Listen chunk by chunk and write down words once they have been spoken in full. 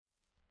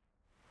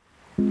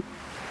Hi,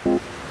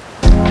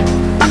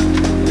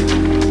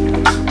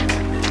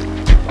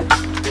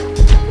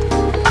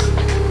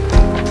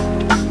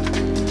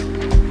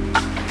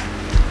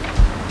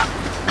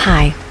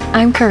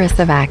 I'm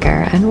Carissa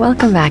Vacker, and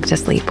welcome back to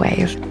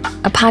Sleepwave,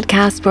 a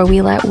podcast where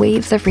we let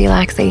waves of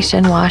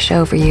relaxation wash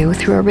over you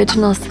through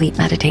original sleep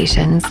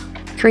meditations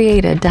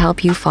created to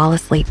help you fall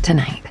asleep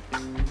tonight.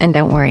 And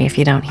don't worry if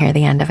you don't hear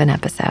the end of an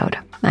episode.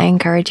 I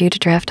encourage you to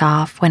drift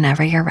off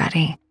whenever you're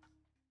ready.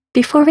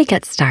 Before we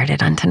get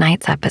started on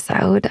tonight's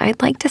episode,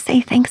 I'd like to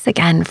say thanks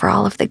again for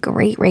all of the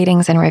great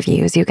ratings and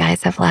reviews you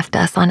guys have left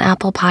us on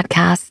Apple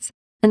Podcasts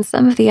and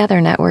some of the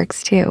other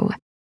networks too.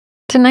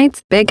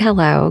 Tonight's big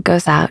hello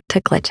goes out to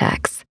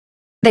GlitchX.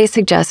 They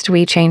suggest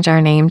we change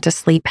our name to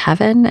Sleep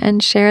Heaven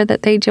and share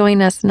that they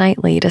join us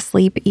nightly to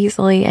sleep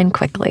easily and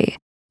quickly.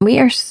 We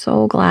are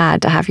so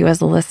glad to have you as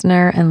a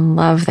listener and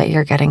love that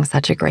you're getting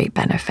such a great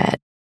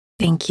benefit.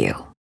 Thank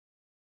you.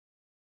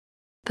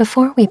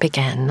 Before we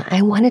begin,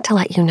 I wanted to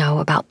let you know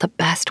about the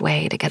best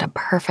way to get a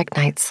perfect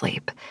night's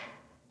sleep.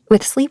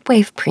 With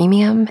Sleepwave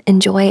Premium,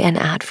 enjoy an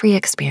ad-free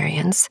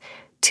experience,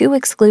 2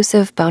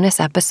 exclusive bonus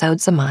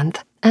episodes a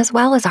month, as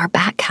well as our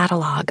back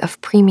catalog of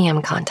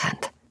premium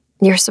content.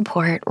 Your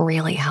support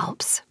really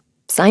helps.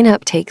 Sign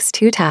up takes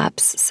 2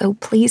 taps, so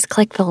please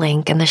click the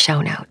link in the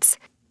show notes.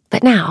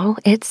 But now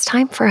it's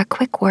time for a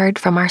quick word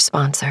from our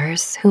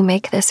sponsors who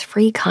make this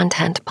free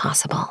content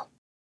possible.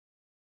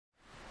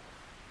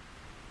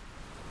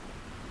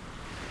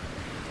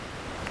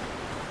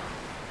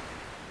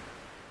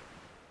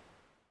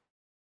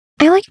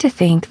 I like to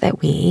think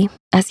that we,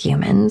 as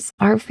humans,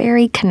 are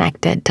very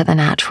connected to the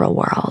natural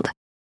world.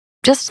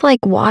 Just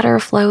like water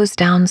flows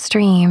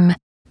downstream,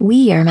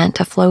 we are meant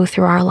to flow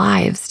through our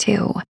lives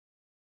too.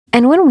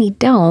 And when we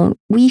don't,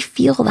 we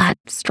feel that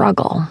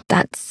struggle,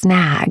 that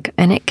snag,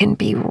 and it can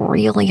be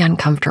really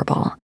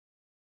uncomfortable.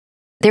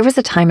 There was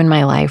a time in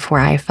my life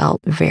where I felt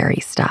very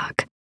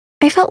stuck.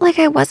 I felt like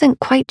I wasn't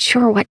quite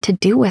sure what to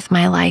do with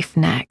my life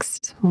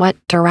next, what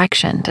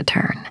direction to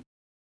turn.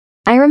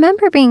 I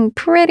remember being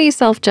pretty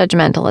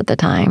self-judgmental at the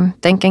time,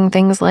 thinking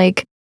things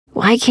like,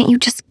 why can't you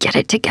just get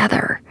it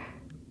together?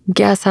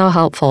 Guess how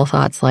helpful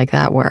thoughts like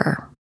that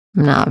were?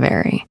 Not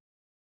very.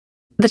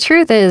 The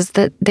truth is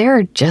that there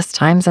are just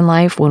times in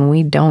life when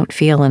we don't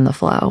feel in the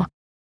flow,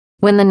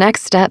 when the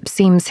next step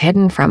seems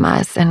hidden from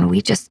us and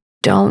we just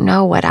don't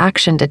know what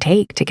action to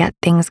take to get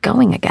things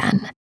going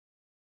again.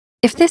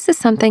 If this is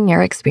something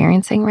you're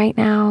experiencing right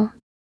now,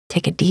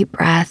 take a deep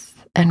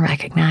breath and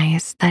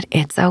recognize that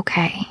it's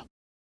okay.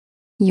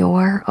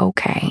 You're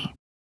okay.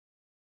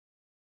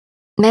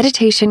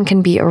 Meditation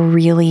can be a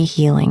really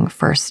healing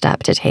first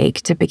step to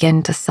take to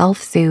begin to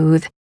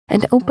self-soothe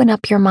and open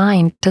up your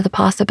mind to the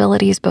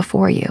possibilities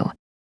before you.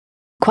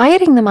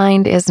 Quieting the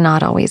mind is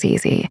not always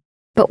easy,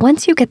 but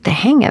once you get the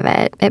hang of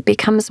it, it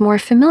becomes more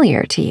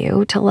familiar to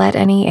you to let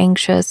any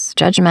anxious,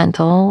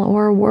 judgmental,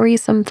 or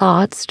worrisome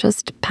thoughts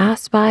just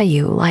pass by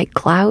you like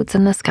clouds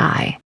in the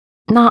sky.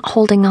 Not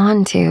holding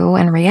on to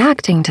and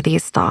reacting to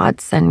these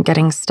thoughts and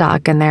getting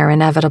stuck in their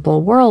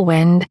inevitable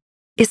whirlwind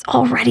is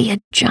already a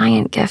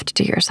giant gift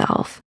to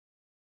yourself.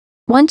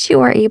 Once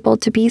you are able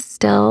to be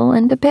still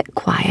and a bit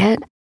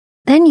quiet,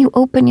 then you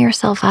open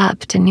yourself up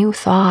to new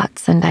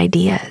thoughts and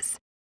ideas.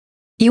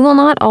 You will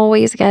not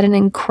always get an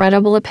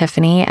incredible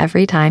epiphany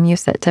every time you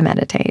sit to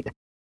meditate.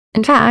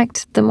 In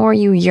fact, the more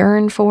you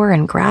yearn for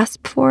and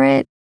grasp for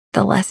it,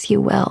 the less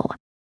you will.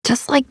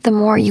 Just like the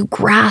more you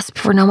grasp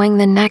for knowing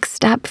the next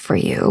step for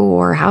you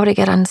or how to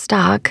get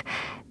unstuck,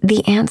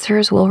 the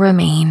answers will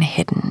remain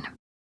hidden.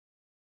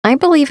 I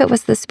believe it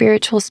was the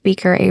spiritual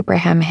speaker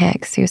Abraham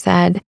Hicks who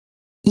said,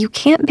 "You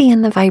can't be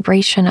in the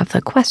vibration of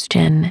the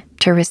question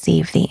to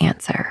receive the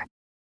answer."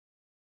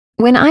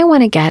 When I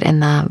want to get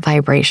in the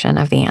vibration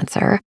of the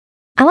answer,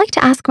 I like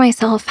to ask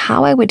myself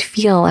how I would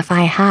feel if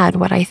I had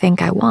what I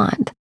think I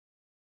want.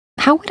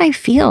 How would I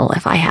feel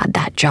if I had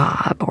that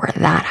job or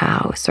that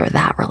house or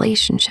that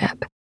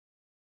relationship?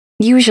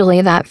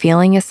 Usually that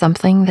feeling is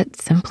something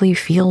that simply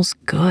feels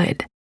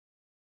good.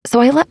 So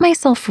I let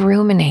myself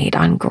ruminate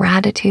on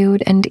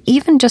gratitude and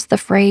even just the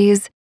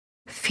phrase,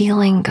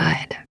 feeling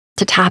good,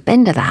 to tap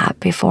into that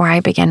before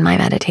I begin my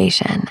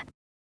meditation.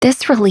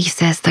 This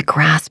releases the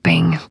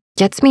grasping,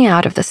 gets me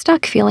out of the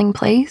stuck feeling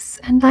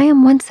place, and I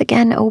am once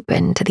again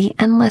open to the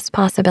endless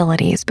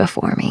possibilities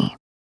before me.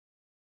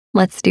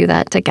 Let's do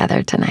that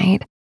together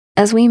tonight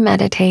as we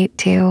meditate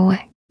to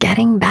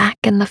Getting Back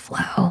in the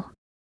Flow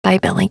by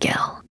Billy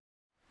Gill.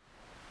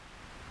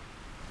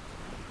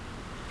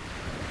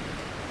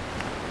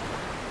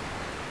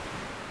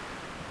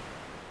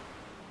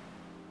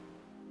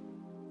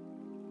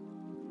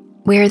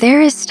 Where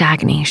there is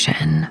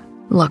stagnation,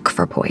 look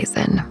for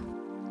poison.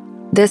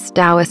 This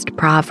Taoist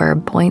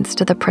proverb points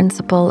to the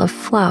principle of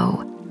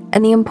flow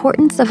and the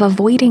importance of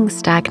avoiding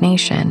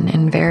stagnation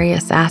in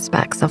various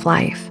aspects of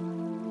life.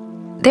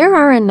 There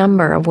are a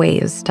number of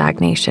ways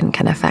stagnation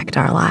can affect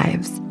our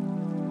lives.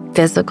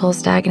 Physical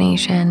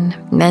stagnation,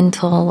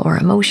 mental or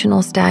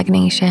emotional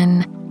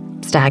stagnation,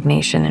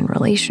 stagnation in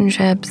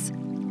relationships,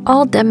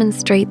 all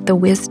demonstrate the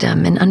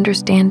wisdom in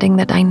understanding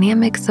the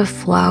dynamics of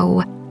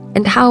flow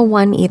and how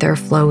one either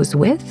flows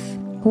with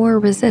or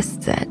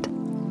resists it.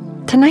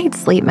 Tonight's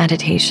sleep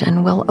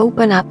meditation will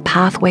open up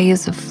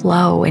pathways of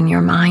flow in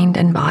your mind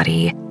and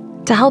body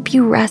to help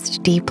you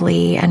rest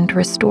deeply and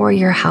restore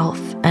your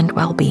health and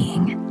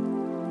well-being.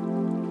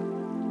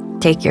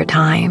 Take your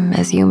time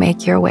as you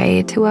make your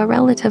way to a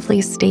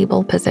relatively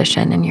stable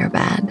position in your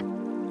bed.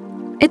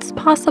 It's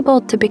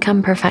possible to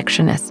become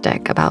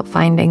perfectionistic about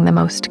finding the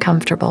most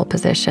comfortable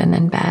position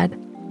in bed.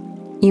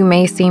 You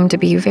may seem to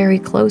be very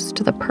close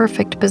to the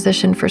perfect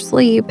position for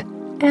sleep,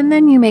 and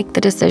then you make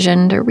the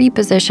decision to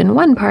reposition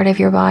one part of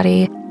your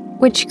body,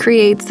 which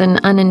creates an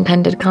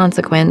unintended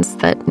consequence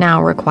that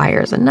now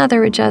requires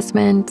another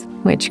adjustment,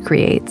 which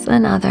creates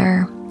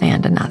another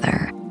and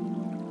another.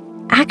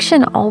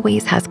 Action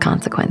always has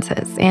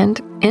consequences,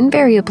 and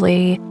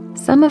invariably,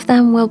 some of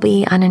them will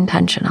be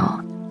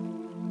unintentional.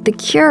 The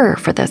cure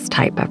for this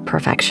type of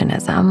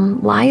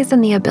perfectionism lies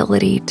in the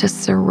ability to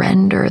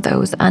surrender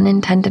those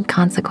unintended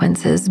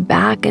consequences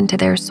back into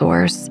their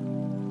source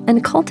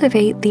and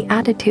cultivate the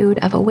attitude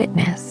of a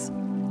witness.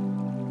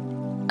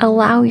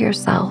 Allow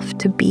yourself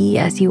to be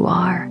as you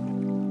are.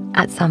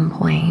 At some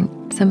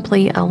point,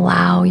 simply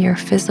allow your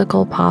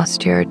physical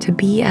posture to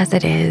be as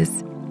it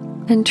is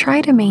and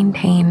try to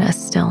maintain a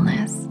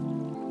stillness.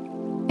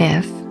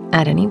 If,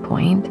 at any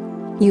point,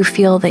 you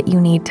feel that you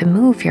need to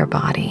move your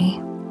body,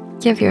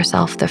 give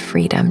yourself the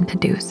freedom to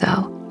do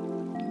so.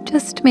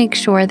 Just make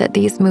sure that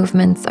these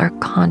movements are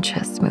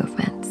conscious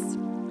movements,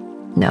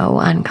 no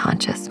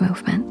unconscious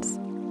movements.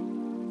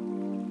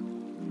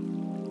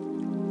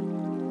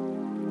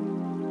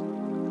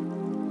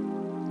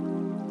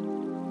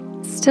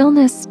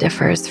 Stillness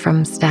differs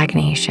from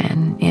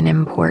stagnation in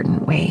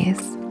important ways.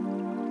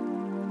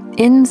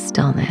 In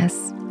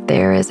stillness,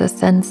 there is a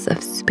sense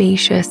of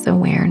spacious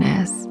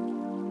awareness,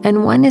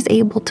 and one is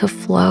able to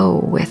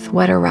flow with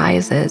what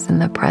arises in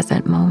the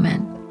present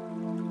moment.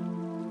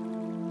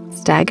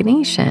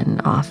 Stagnation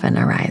often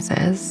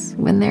arises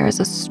when there is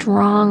a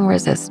strong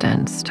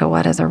resistance to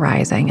what is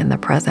arising in the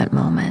present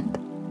moment.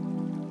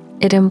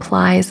 It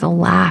implies a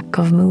lack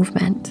of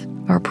movement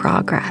or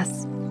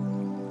progress.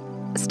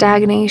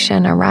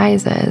 Stagnation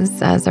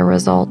arises as a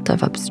result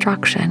of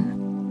obstruction.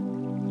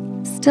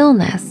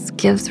 Stillness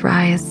gives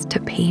rise to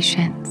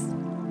patience.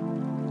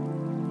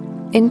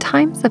 In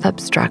times of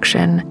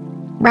obstruction,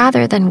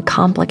 rather than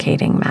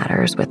complicating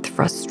matters with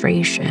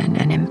frustration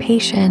and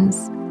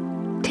impatience,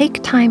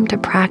 take time to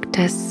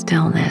practice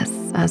stillness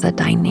as a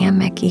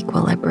dynamic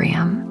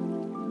equilibrium.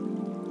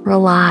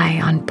 Rely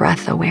on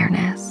breath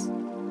awareness.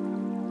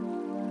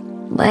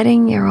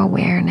 Letting your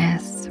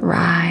awareness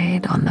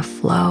ride on the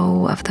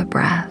flow of the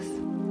breath,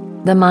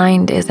 the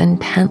mind is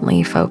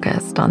intently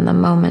focused on the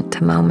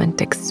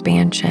moment-to-moment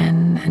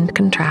expansion and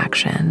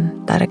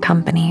contraction that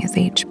accompanies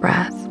each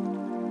breath.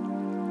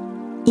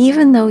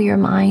 Even though your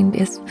mind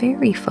is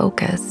very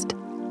focused,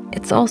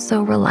 it's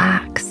also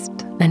relaxed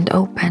and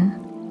open.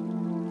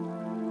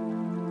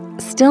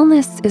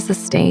 Stillness is a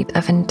state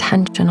of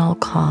intentional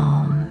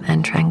calm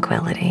and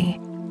tranquility,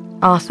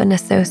 often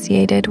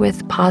associated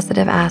with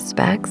positive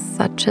aspects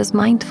such as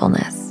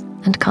mindfulness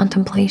and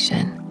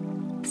contemplation.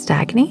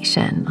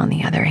 Stagnation, on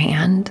the other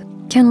hand,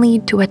 can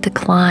lead to a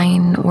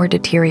decline or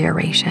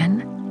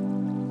deterioration.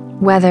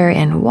 Whether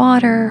in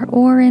water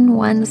or in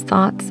one's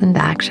thoughts and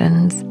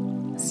actions,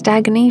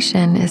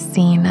 stagnation is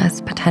seen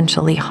as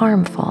potentially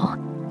harmful,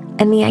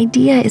 and the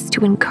idea is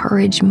to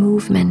encourage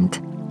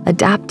movement,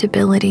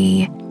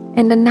 adaptability,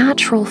 and a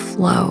natural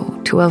flow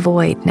to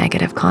avoid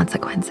negative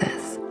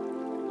consequences.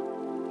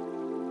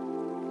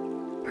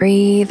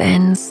 Breathe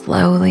in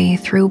slowly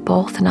through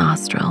both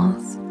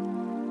nostrils.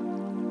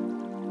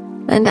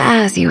 And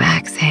as you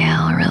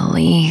exhale,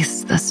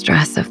 release the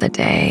stress of the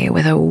day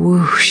with a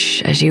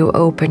whoosh as you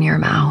open your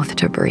mouth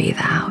to breathe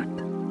out.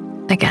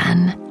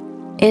 Again,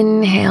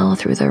 inhale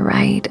through the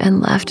right and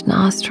left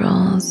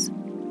nostrils,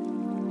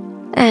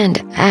 and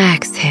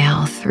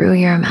exhale through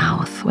your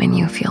mouth when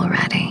you feel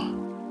ready.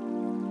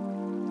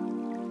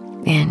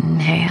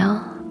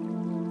 Inhale,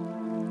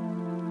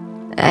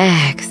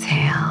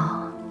 exhale.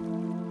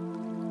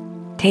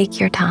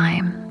 Take your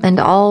time and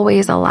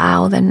always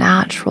allow the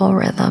natural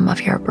rhythm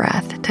of your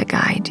breath to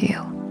guide you.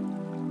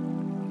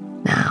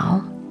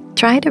 Now,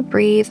 try to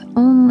breathe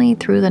only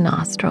through the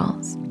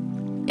nostrils.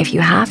 If you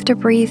have to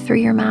breathe through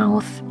your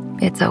mouth,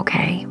 it's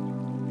okay.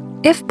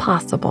 If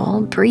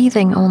possible,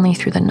 breathing only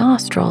through the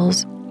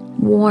nostrils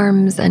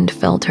warms and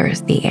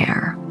filters the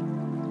air.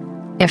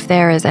 If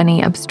there is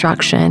any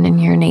obstruction in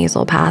your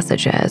nasal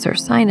passages or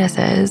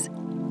sinuses,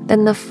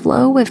 then the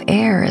flow of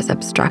air is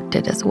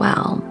obstructed as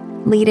well,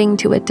 leading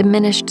to a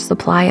diminished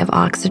supply of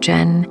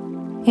oxygen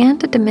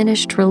and a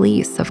diminished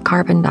release of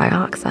carbon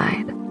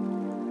dioxide.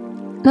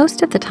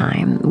 Most of the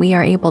time, we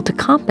are able to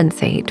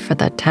compensate for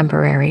the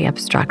temporary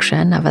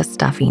obstruction of a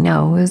stuffy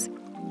nose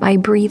by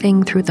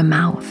breathing through the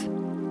mouth.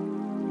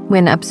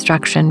 When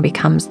obstruction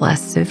becomes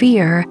less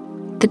severe,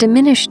 the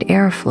diminished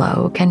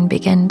airflow can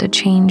begin to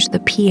change the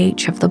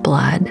pH of the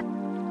blood,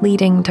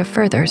 leading to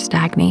further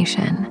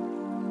stagnation.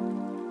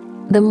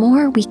 The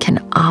more we can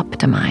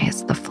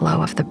optimize the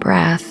flow of the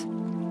breath,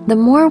 the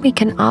more we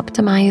can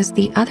optimize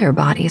the other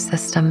body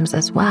systems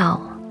as well.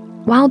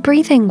 While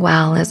breathing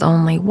well is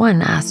only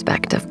one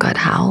aspect of good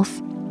health,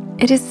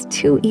 it is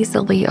too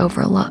easily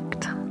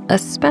overlooked,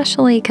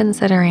 especially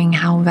considering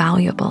how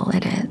valuable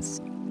it is.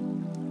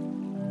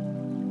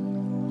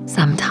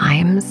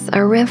 Sometimes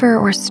a river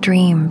or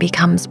stream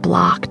becomes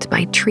blocked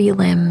by tree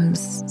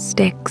limbs,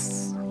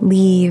 sticks,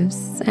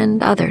 leaves,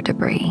 and other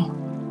debris.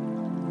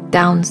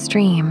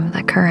 Downstream,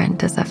 the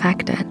current is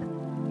affected.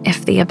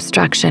 If the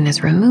obstruction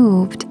is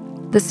removed,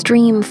 the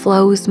stream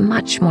flows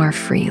much more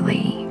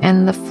freely,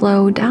 and the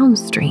flow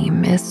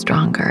downstream is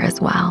stronger as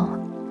well.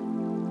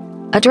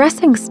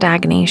 Addressing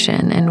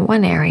stagnation in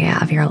one area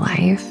of your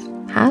life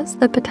has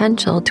the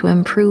potential to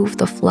improve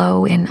the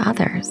flow in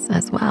others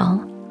as well.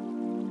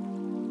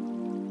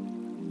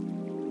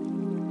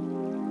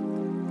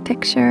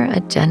 Picture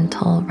a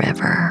gentle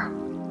river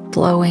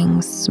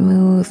flowing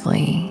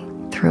smoothly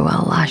through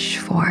a lush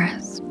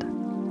forest.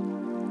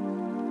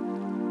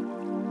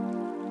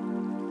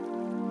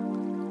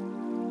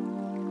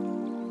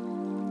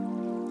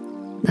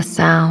 The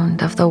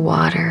sound of the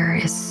water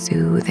is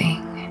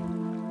soothing,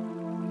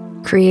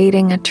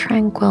 creating a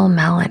tranquil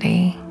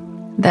melody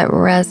that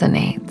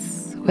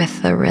resonates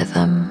with the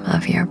rhythm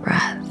of your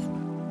breath.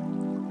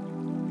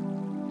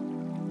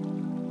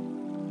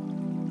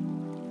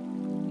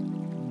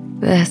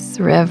 This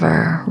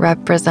river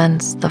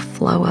represents the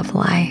flow of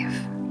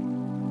life,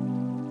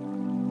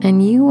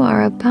 and you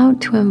are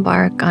about to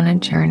embark on a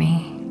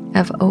journey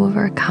of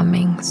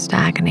overcoming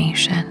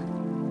stagnation.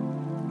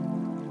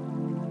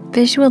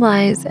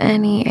 Visualize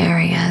any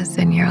areas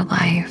in your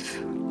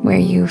life where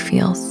you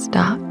feel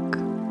stuck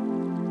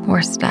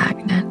or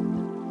stagnant.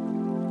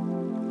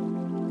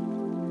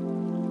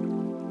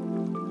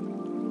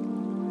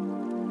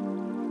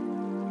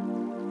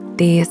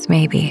 These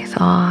may be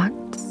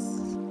thoughts,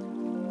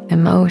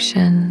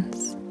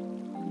 emotions,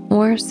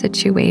 or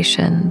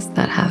situations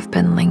that have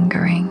been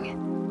lingering.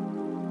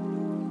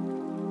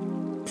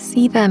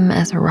 See them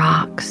as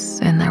rocks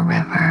in the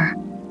river,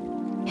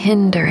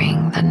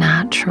 hindering the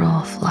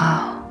natural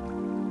flow.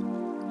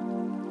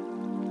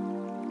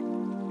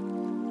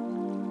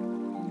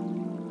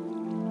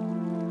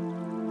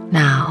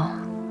 Now,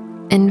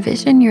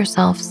 envision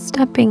yourself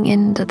stepping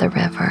into the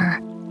river,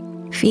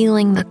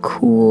 feeling the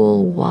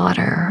cool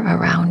water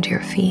around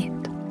your feet.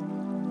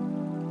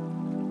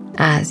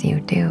 As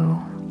you do,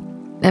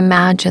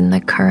 imagine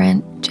the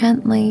current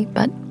gently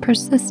but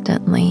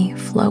persistently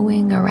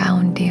flowing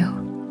around you.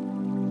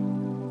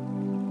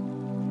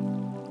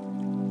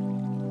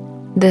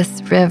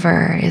 This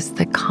river is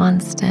the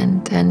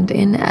constant and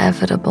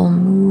inevitable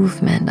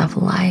movement of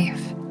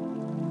life,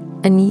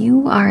 and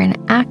you are an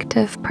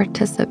active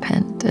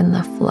participant in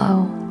the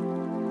flow.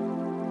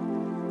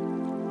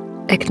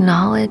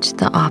 Acknowledge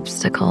the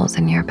obstacles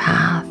in your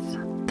path,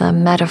 the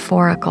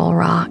metaphorical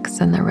rocks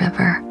in the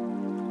river.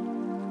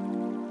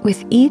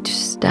 With each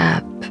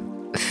step,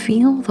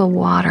 feel the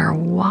water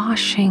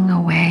washing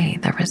away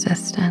the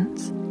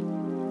resistance.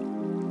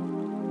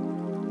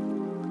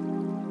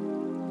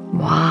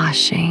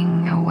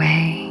 Washing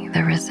away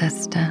the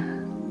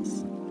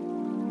resistance.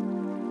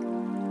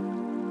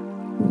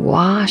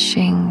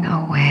 Washing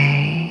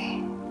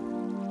away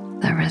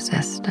the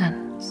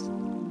resistance.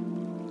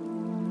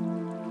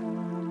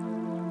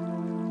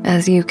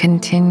 As you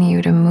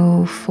continue to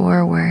move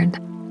forward,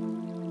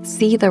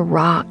 see the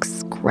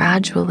rocks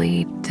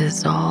gradually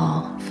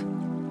dissolve,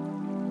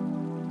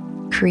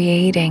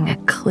 creating a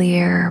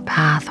clear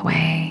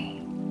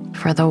pathway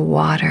for the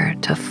water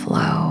to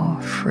flow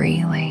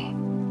freely.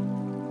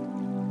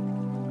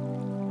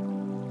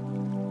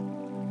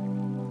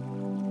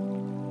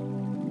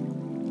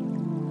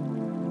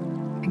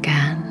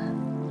 Again,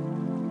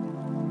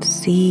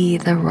 see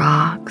the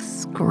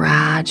rocks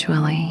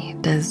gradually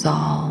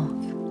dissolve,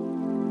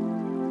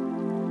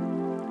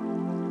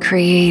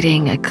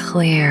 creating a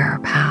clear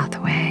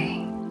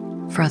pathway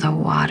for the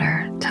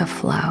water to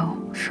flow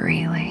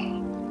freely.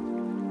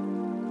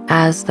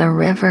 As the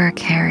river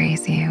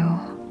carries you,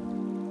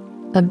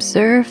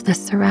 observe the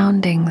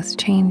surroundings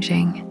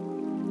changing.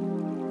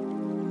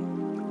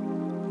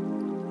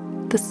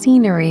 The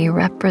scenery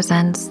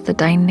represents the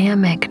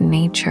dynamic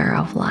nature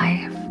of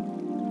life,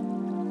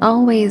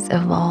 always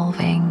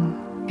evolving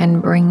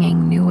and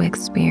bringing new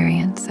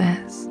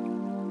experiences.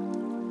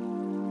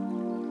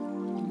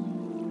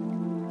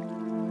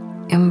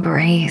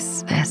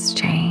 Embrace this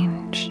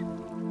change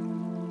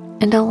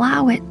and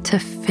allow it to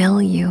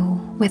fill you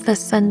with a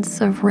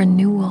sense of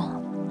renewal.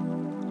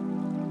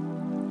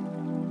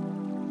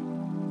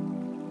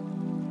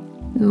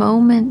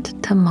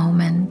 Moment to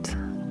moment,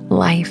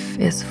 life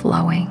is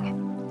flowing.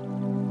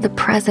 The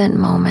present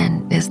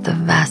moment is the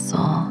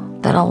vessel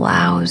that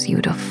allows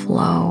you to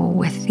flow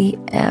with the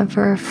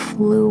ever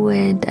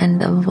fluid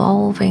and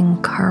evolving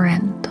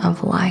current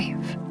of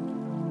life.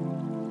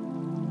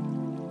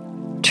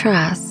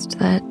 Trust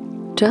that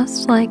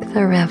just like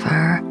the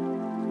river,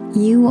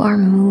 you are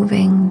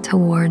moving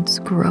towards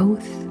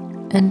growth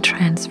and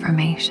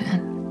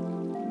transformation.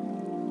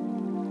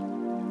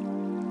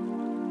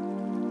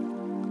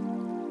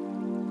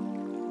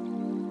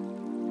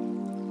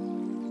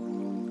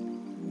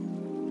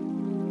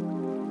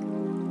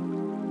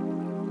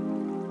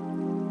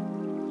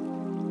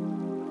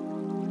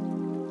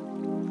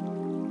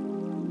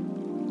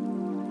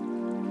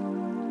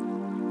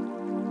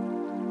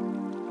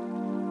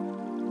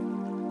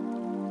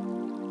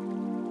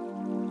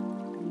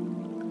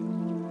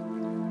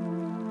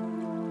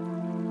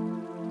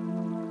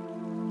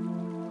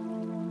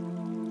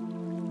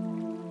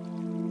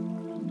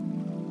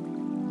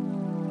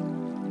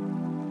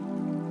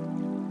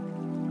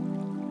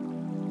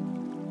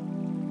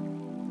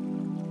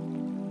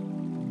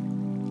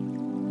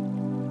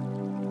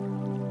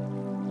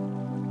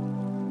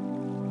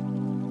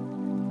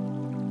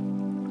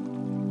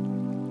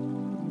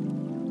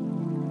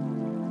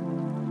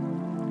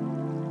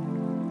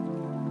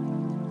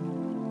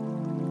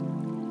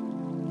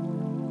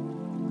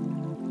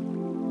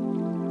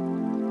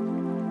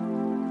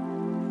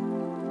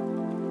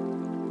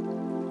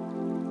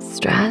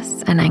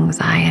 Stress and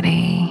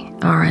anxiety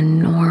are a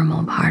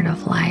normal part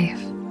of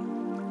life.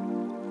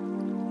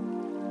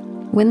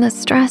 When the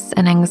stress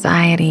and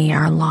anxiety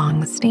are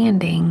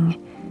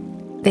long-standing,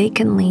 they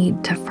can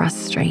lead to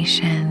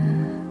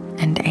frustration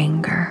and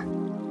anger.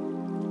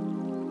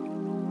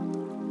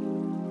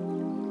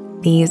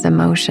 These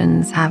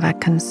emotions have a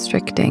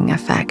constricting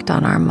effect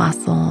on our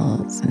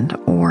muscles and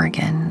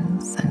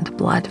organs and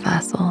blood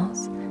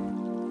vessels.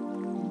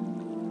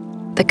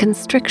 The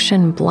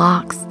constriction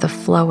blocks the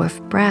flow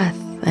of breath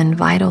and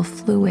vital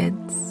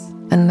fluids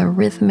and the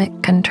rhythmic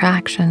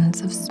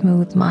contractions of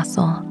smooth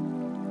muscle.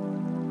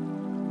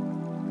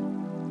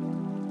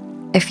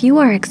 If you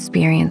are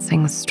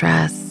experiencing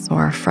stress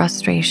or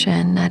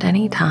frustration at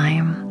any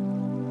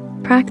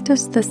time,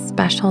 practice this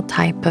special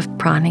type of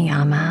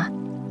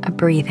pranayama, a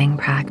breathing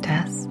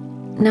practice,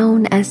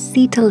 known as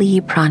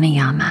Sitali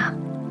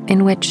Pranayama,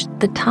 in which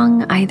the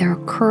tongue either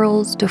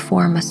curls to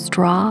form a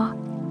straw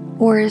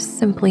or is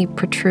simply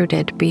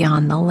protruded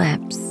beyond the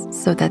lips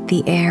so that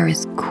the air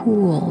is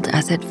cooled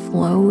as it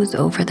flows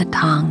over the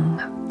tongue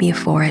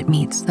before it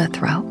meets the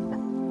throat.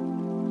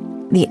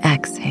 The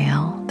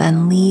exhale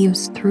then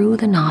leaves through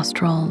the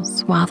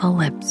nostrils while the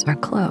lips are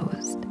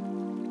closed.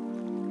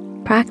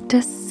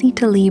 Practice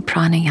Sitali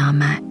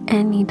Pranayama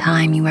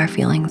anytime you are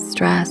feeling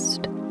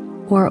stressed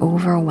or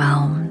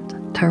overwhelmed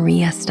to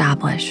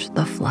reestablish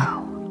the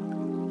flow.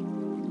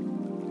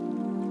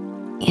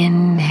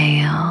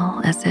 Inhale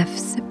as if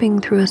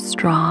sipping through a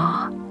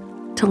straw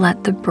to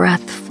let the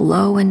breath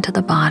flow into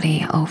the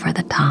body over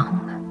the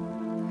tongue.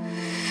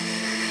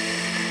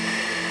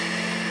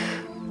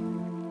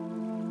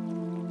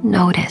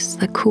 Notice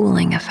the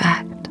cooling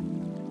effect.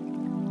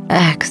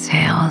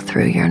 Exhale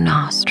through your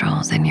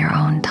nostrils in your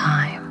own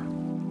time.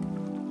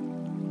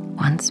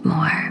 Once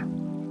more,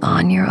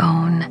 on your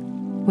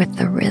own, with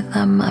the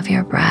rhythm of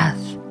your breath.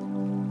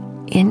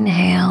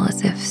 Inhale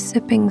as if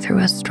sipping through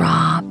a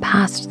straw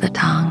past the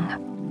tongue.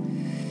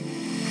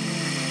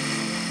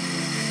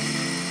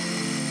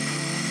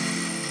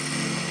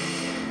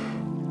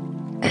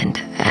 And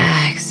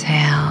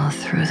exhale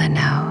through the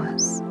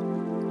nose.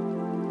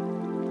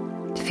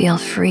 Feel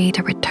free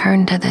to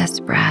return to this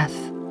breath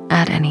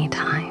at any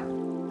time.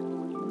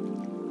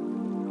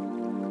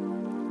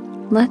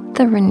 Let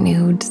the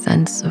renewed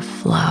sense of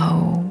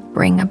flow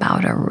bring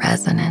about a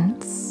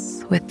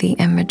resonance with the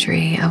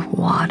imagery of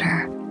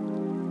water.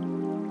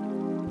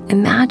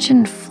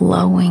 Imagine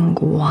flowing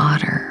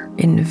water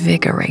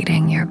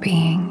invigorating your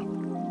being.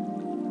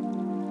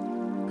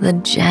 The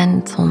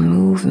gentle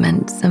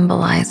movement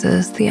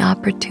symbolizes the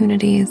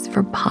opportunities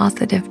for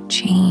positive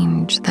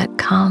change that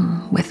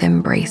come with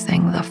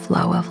embracing the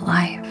flow of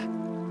life.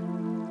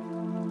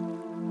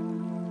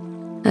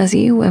 As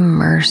you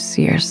immerse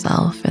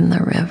yourself in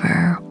the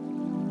river,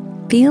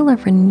 feel a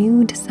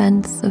renewed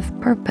sense of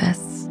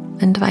purpose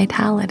and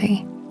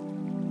vitality.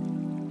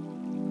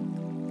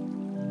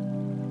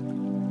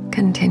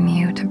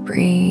 Continue to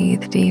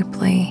breathe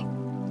deeply,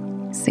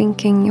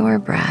 syncing your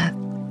breath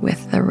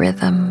with the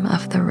rhythm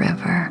of the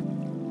river.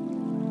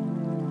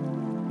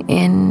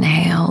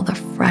 Inhale the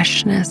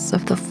freshness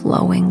of the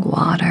flowing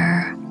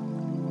water,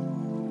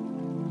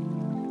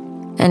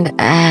 and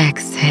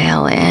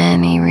exhale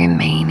any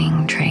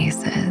remaining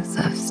traces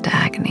of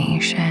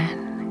stagnation.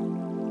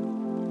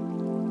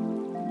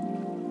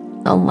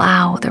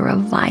 Allow the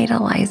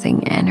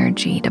revitalizing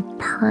energy to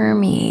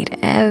permeate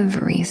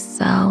every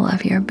cell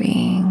of your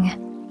being.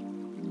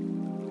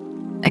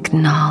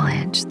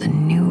 Acknowledge the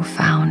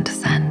newfound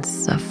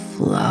sense of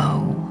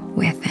flow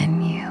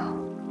within you.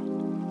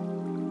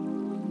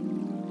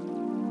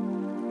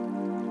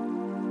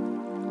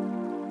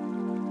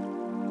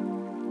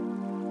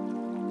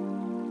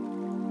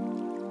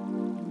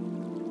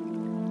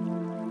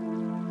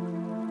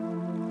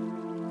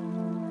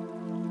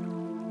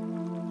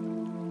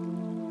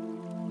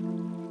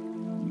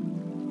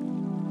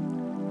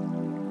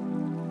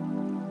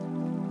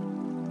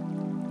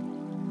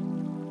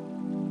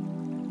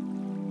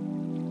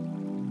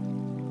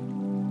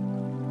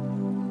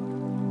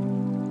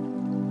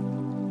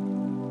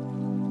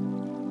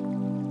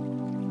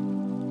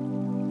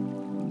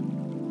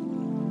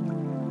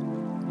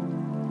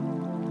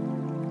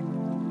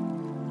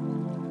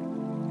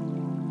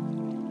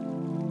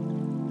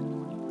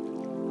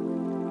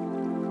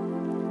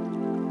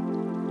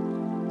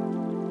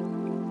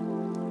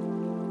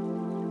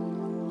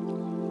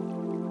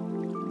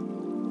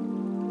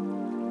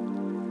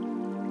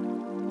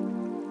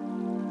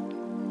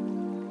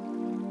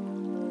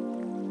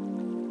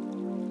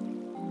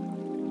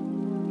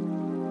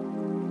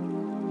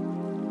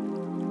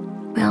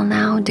 We'll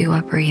now do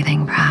a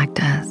breathing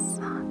practice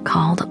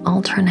called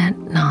alternate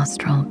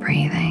nostril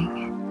breathing.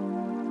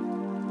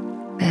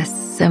 This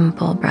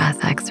simple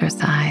breath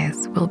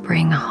exercise will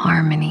bring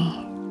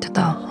harmony to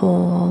the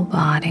whole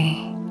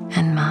body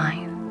and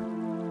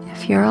mind.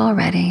 If you're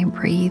already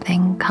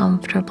breathing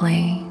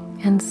comfortably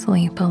and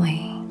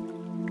sleepily,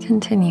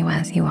 continue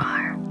as you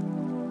are.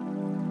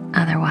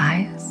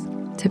 Otherwise,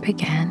 to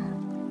begin,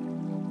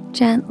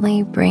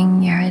 gently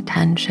bring your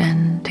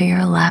attention to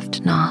your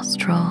left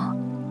nostril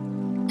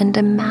and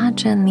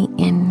imagine the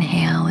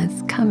inhale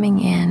is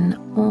coming in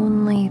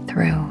only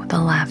through the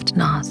left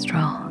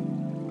nostril.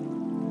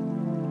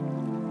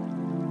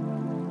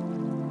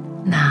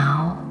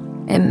 Now,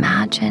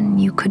 imagine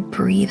you could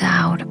breathe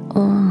out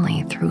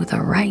only through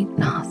the right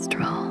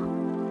nostril.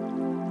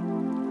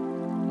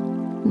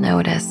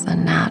 Notice a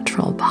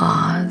natural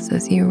pause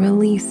as you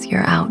release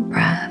your out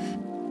breath,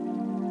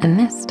 and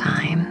this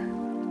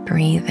time,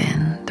 breathe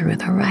in through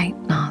the right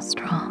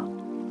nostril.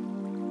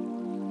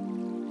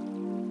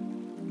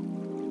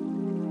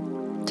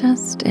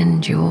 Just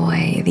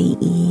enjoy the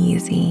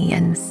easy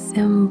and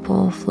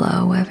simple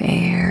flow of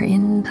air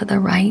into the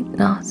right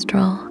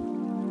nostril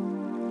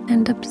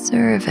and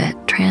observe it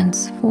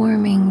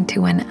transforming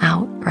to an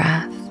out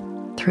breath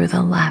through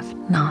the left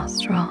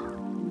nostril.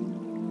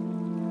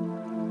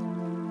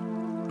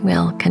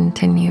 We'll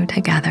continue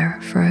together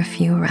for a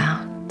few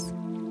rounds.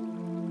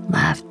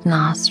 Left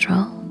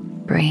nostril,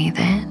 breathe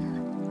in.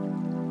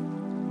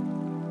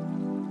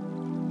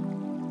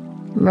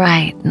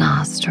 Right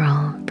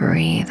nostril,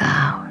 breathe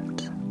out.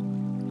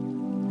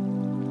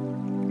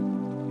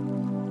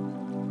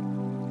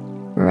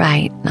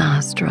 Right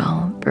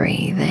nostril,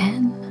 breathe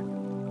in.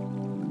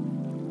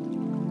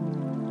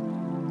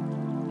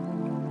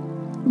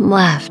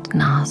 Left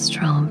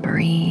nostril,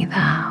 breathe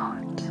out.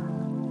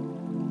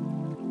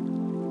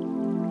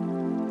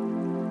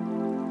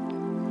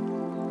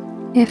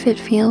 If it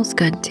feels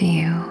good to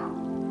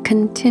you,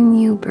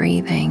 continue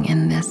breathing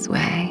in this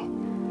way,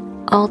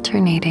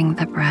 alternating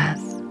the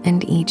breath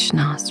in each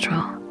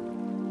nostril.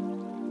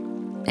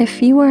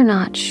 If you are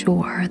not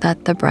sure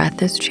that the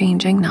breath is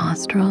changing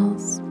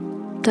nostrils,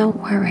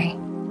 don't worry.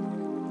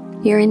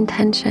 Your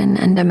intention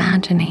and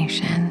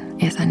imagination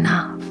is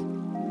enough.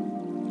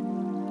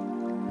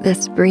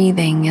 This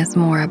breathing is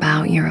more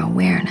about your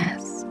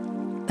awareness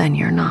than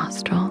your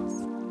nostrils.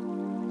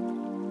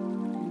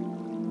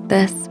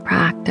 This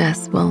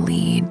practice will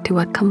lead to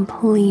a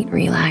complete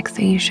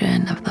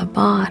relaxation of the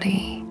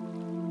body,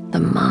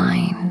 the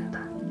mind,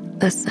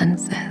 the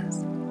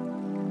senses,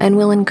 and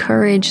will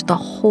encourage the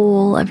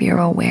whole of your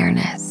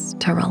awareness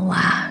to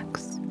relax.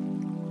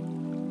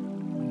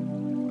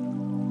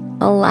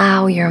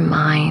 Allow your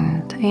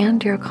mind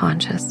and your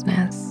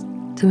consciousness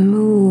to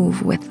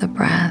move with the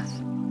breath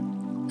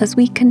as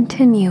we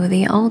continue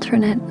the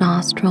alternate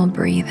nostril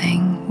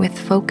breathing with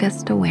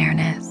focused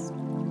awareness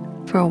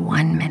for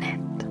 1 minute.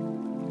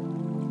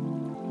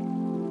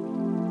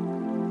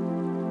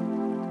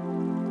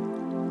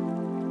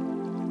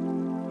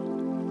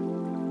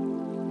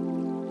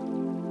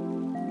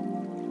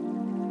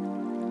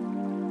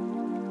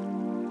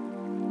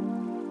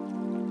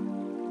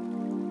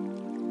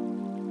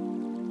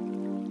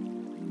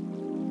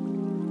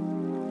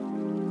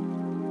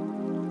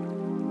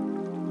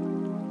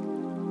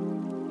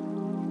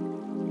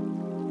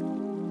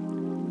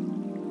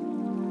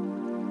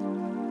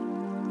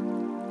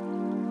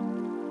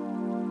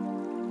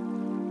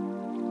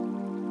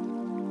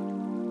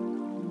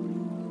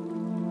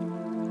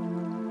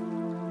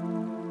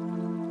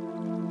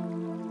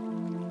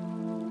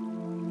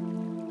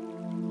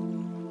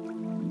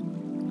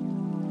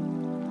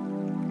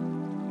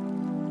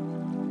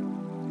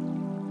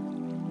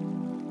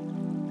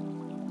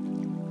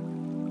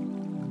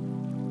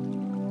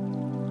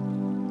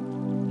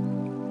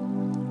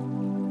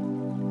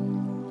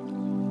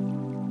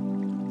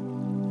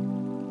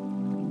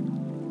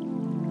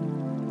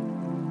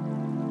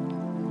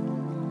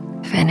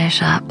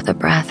 Finish up the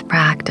breath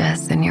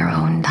practice in your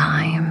own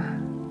time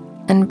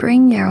and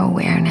bring your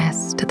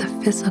awareness to the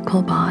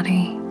physical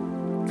body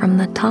from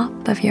the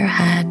top of your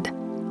head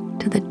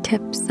to the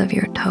tips of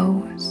your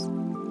toes.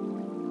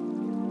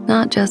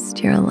 Not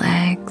just your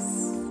legs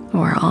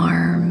or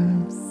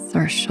arms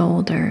or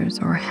shoulders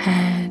or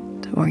head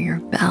or your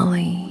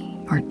belly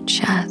or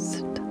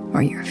chest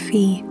or your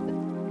feet,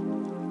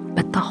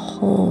 but the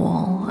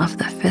whole of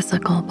the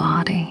physical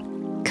body.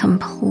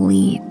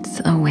 Complete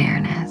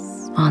awareness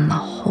on the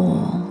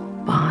whole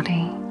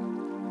body,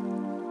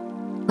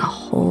 the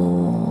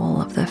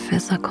whole of the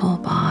physical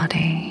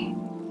body,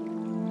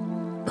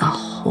 the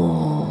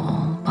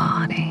whole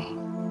body.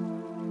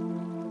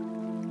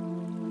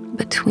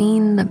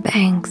 Between the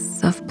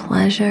banks of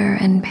pleasure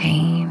and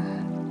pain,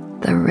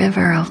 the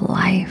river of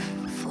life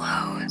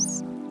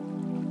flows.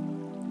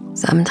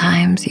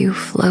 Sometimes you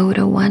flow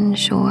to one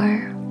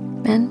shore,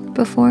 and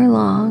before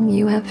long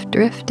you have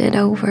drifted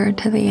over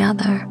to the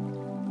other.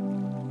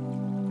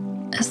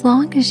 As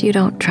long as you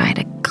don't try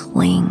to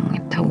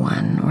cling to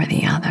one or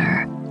the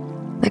other,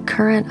 the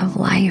current of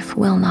life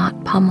will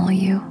not pummel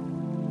you.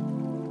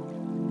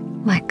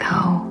 Let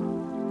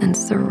go and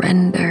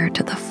surrender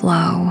to the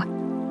flow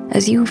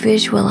as you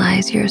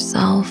visualize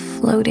yourself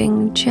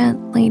floating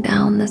gently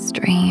down the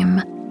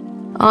stream,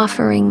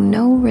 offering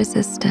no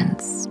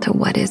resistance to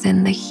what is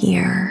in the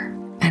here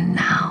and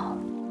now.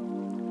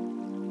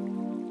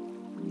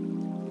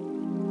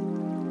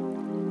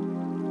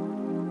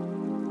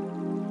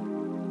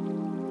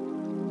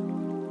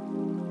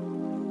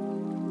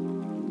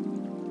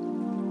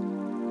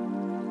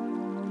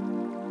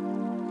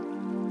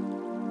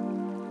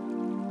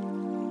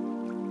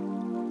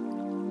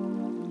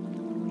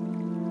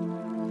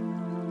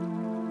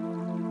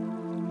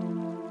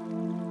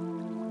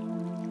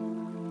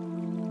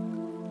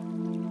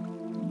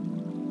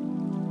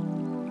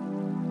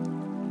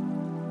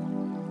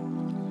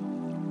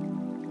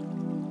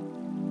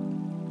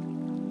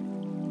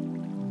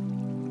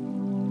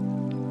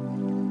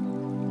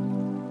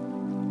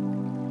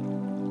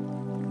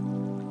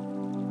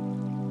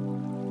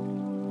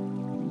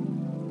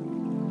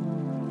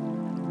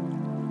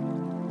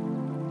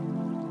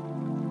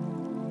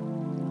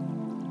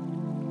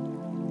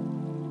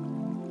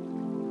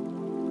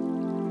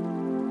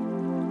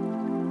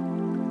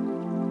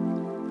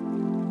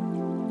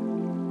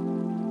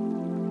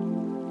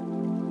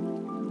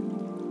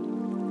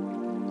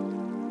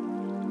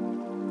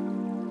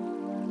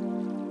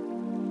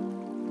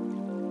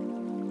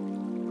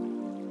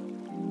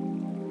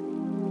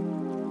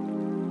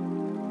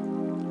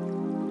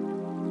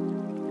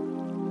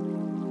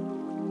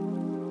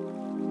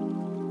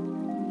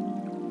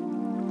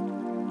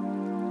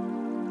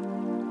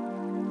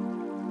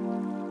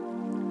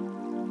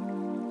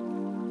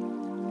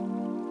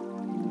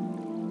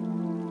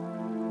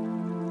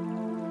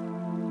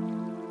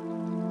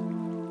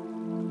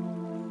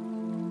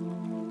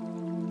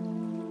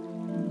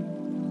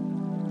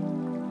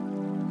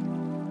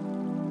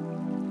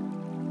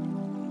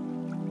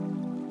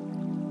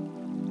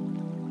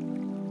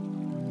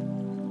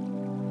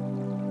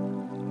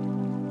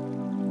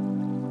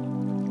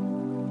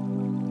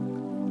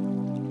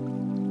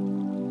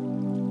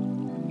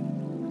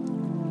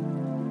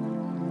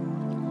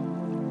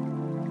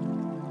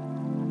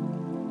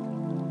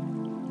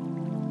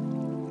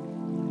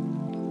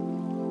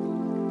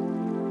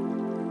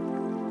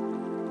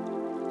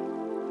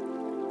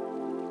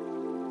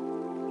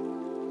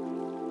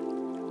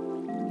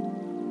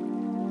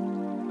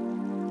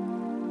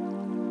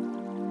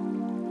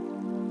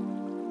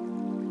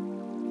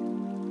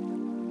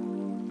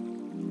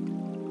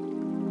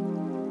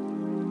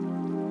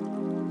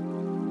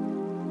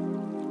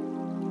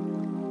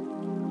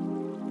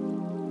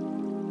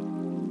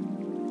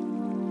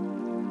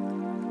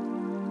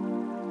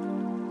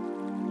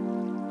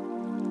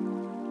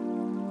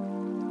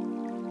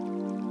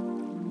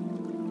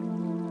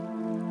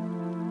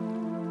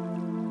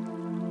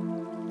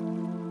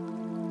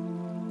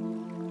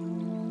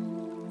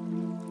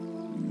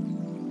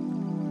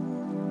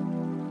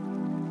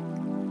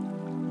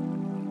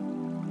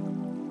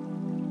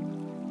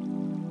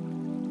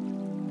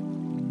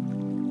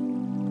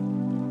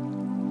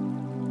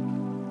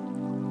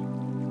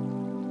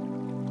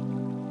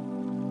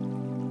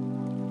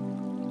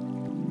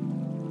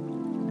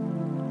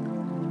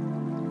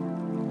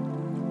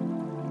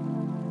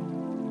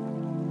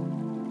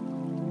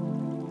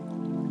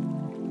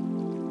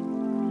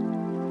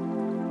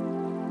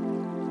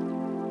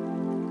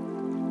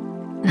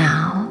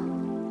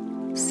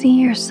 See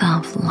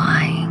yourself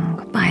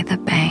lying by the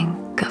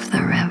bank of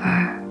the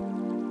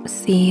river.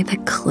 See the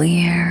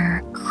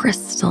clear,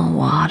 crystal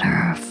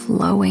water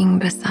flowing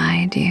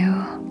beside you,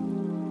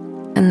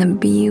 and the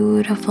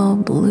beautiful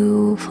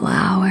blue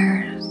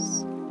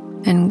flowers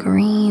and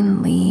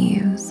green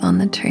leaves on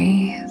the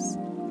trees.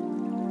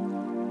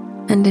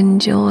 And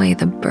enjoy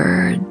the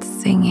birds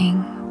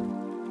singing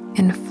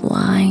and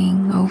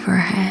flying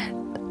overhead.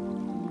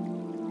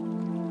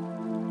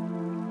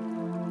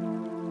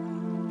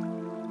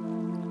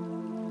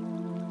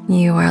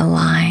 You are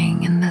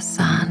lying in the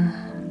sun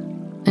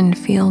and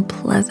feel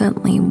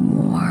pleasantly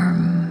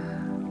warm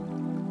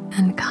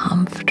and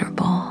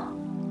comfortable.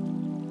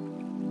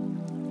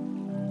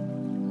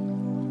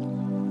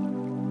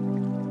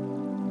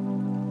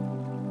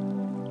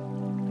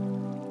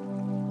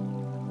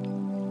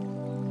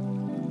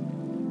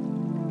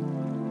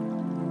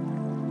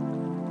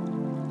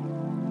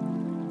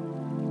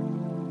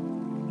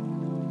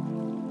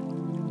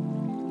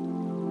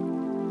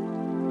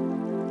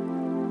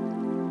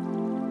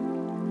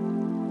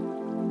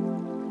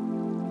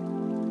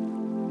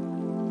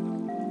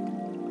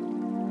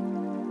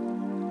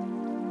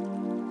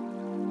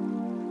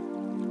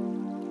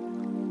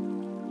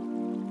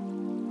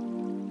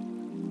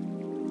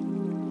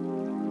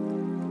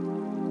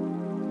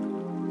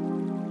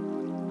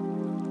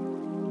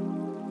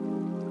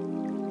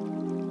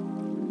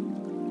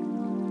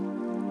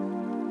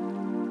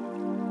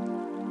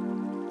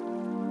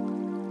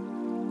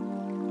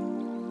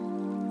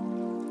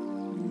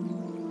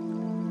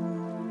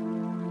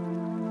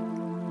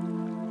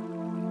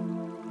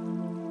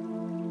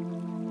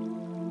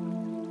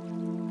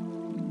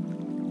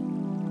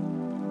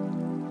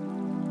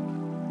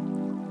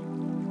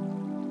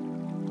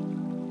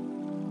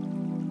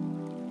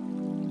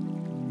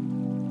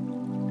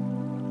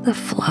 The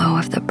flow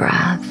of the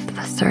breath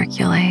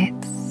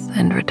circulates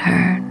and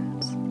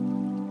returns.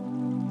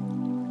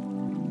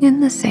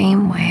 In the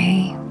same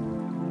way,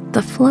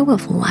 the flow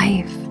of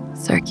life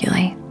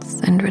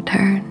circulates and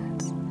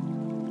returns.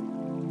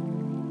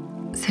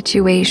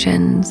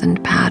 Situations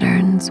and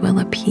patterns will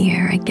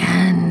appear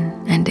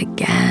again and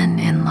again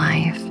in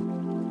life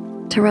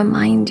to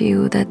remind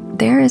you that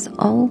there is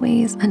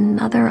always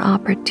another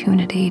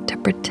opportunity to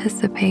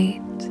participate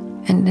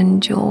and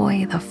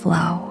enjoy the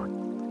flow.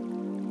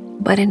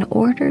 But in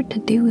order to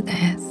do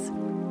this,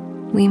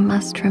 we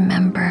must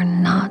remember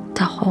not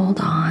to hold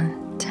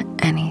on to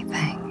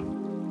anything.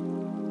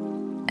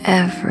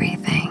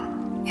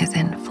 Everything is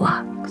in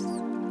flux.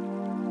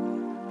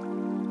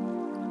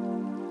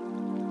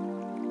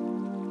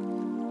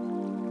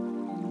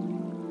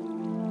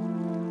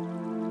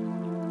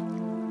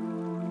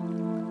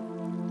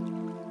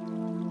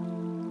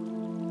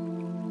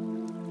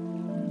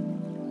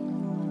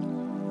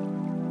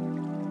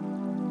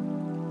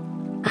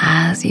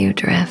 As you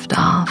drift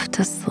off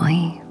to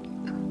sleep,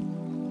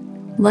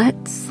 let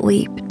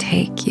sleep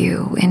take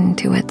you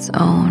into its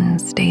own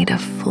state of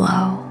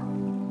flow.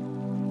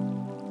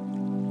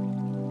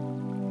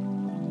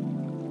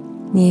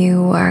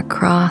 You are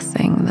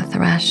crossing the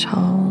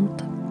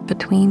threshold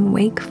between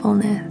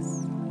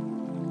wakefulness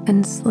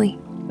and sleep.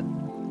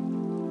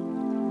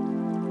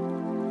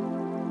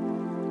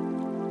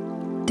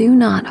 Do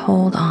not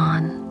hold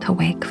on to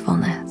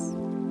wakefulness.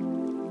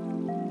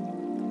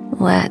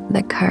 Let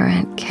the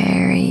current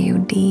carry you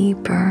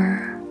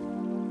deeper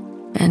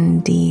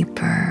and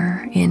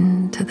deeper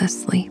into the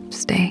sleep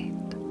state,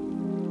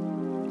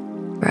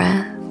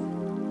 breath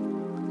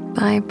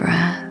by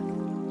breath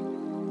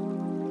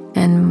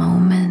and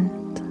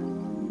moment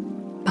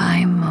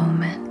by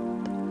moment.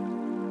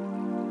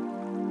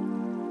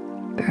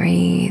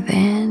 Breathe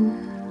in,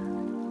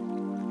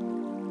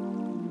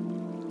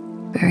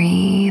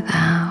 breathe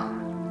out.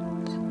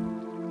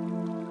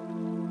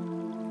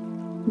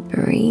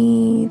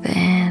 Breathe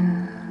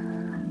in,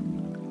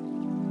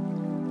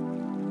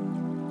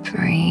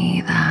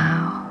 breathe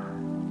out,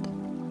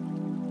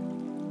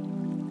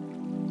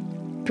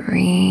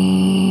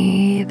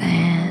 breathe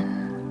in,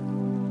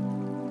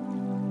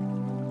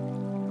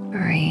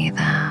 breathe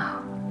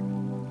out.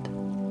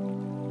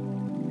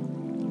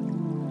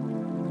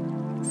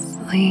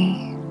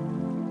 Sleep,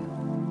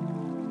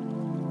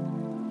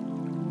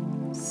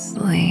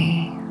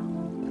 sleep,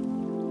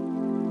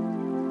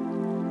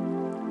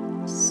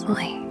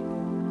 sleep.